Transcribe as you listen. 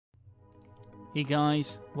Hey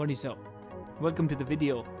guys, what is up? Welcome to the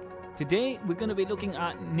video. Today we're going to be looking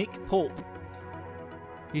at Nick Pope,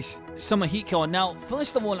 his summer heat card. Now,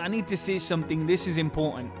 first of all, I need to say something. This is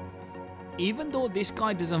important. Even though this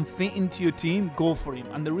guy doesn't fit into your team, go for him.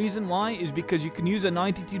 And the reason why is because you can use a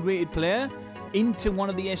 92 rated player into one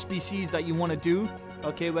of the SBCs that you want to do.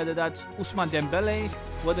 Okay, whether that's Ousmane Dembele,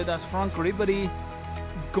 whether that's Franck Ribéry,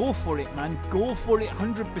 go for it, man. Go for it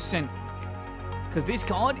 100%. Because this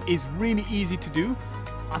card is really easy to do.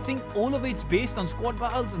 I think all of it's based on squad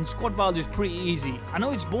battles, and squad battles is pretty easy. I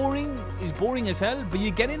know it's boring as hell, but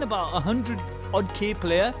you're getting about 100 odd K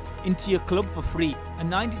player into your club for free. A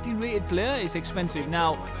 92 rated player is expensive.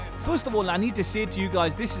 Now, first of all, I need to say to you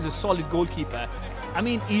guys, this is a solid goalkeeper. I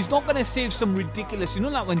mean, he's not going to save some ridiculous, you know,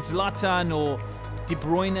 like when Zlatan or De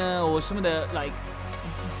Bruyne or some of the, like,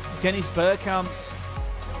 Dennis Bergkamp,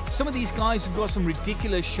 some of these guys who got some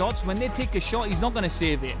ridiculous shots, when they take a shot, he's not going to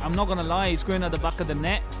save it. I'm not going to lie, it's going at the back of the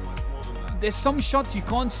net. There's some shots you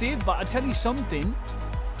can't save, but I tell you something,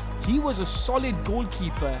 he was a solid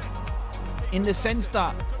goalkeeper in the sense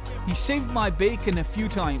that he saved my bacon a few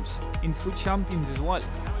times in Foot Champions as well.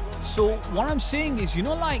 So what I'm saying is, you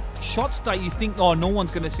know, like shots that you think, oh, no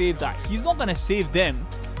one's going to save that. He's not going to save them,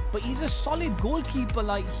 but he's a solid goalkeeper.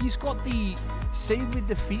 Like, he's got the save with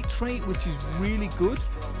the feet trait, which is really good.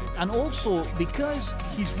 And also, because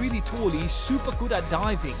he's really tall, he's super good at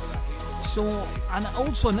diving. So, and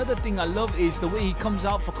also another thing I love is the way he comes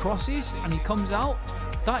out for crosses, and he comes out.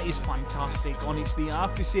 That is fantastic, honestly. I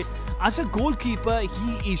have to say, as a goalkeeper,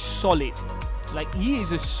 he is solid. Like, he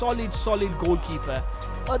is a solid goalkeeper.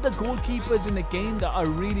 Other goalkeepers in the game that are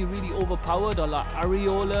really overpowered are like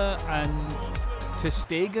Areola and Ter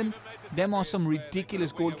Stegen. Them are some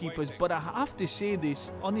ridiculous goalkeepers. But I have to say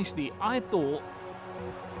this, honestly, I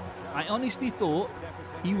honestly thought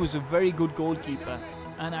he was a very good goalkeeper,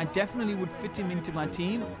 and I definitely would fit him into my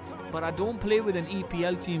team. But I don't play with an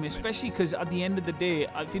EPL team, especially because at the end of the day,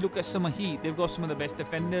 if you look at Summer Heat, they've got some of the best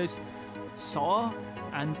defenders. Saar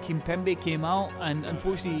and Kimpembe came out, and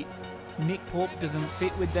unfortunately Nick Pope doesn't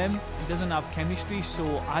fit with them. He doesn't have chemistry,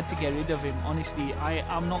 so I had to get rid of him. Honestly,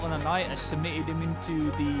 I'm not gonna lie, I submitted him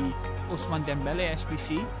into the Ousmane Dembele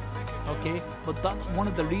SBC. Okay, but that's one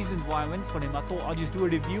of the reasons why I went for him. I thought I'll just do a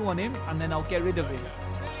review on him and then I'll get rid of him.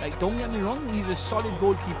 Like, don't get me wrong, he's a solid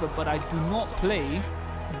goalkeeper, but I don't play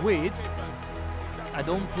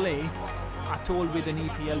at all with an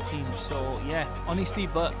EPL team. So yeah, honestly,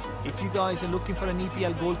 but if you guys are looking for an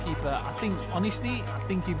EPL goalkeeper, I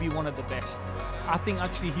think he'd be one of the best. I think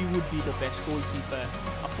actually he would be the best goalkeeper.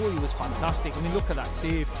 I thought he was fantastic. I mean, look at that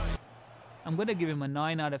save. I'm going to give him a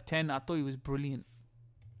 9 out of 10. I thought he was brilliant.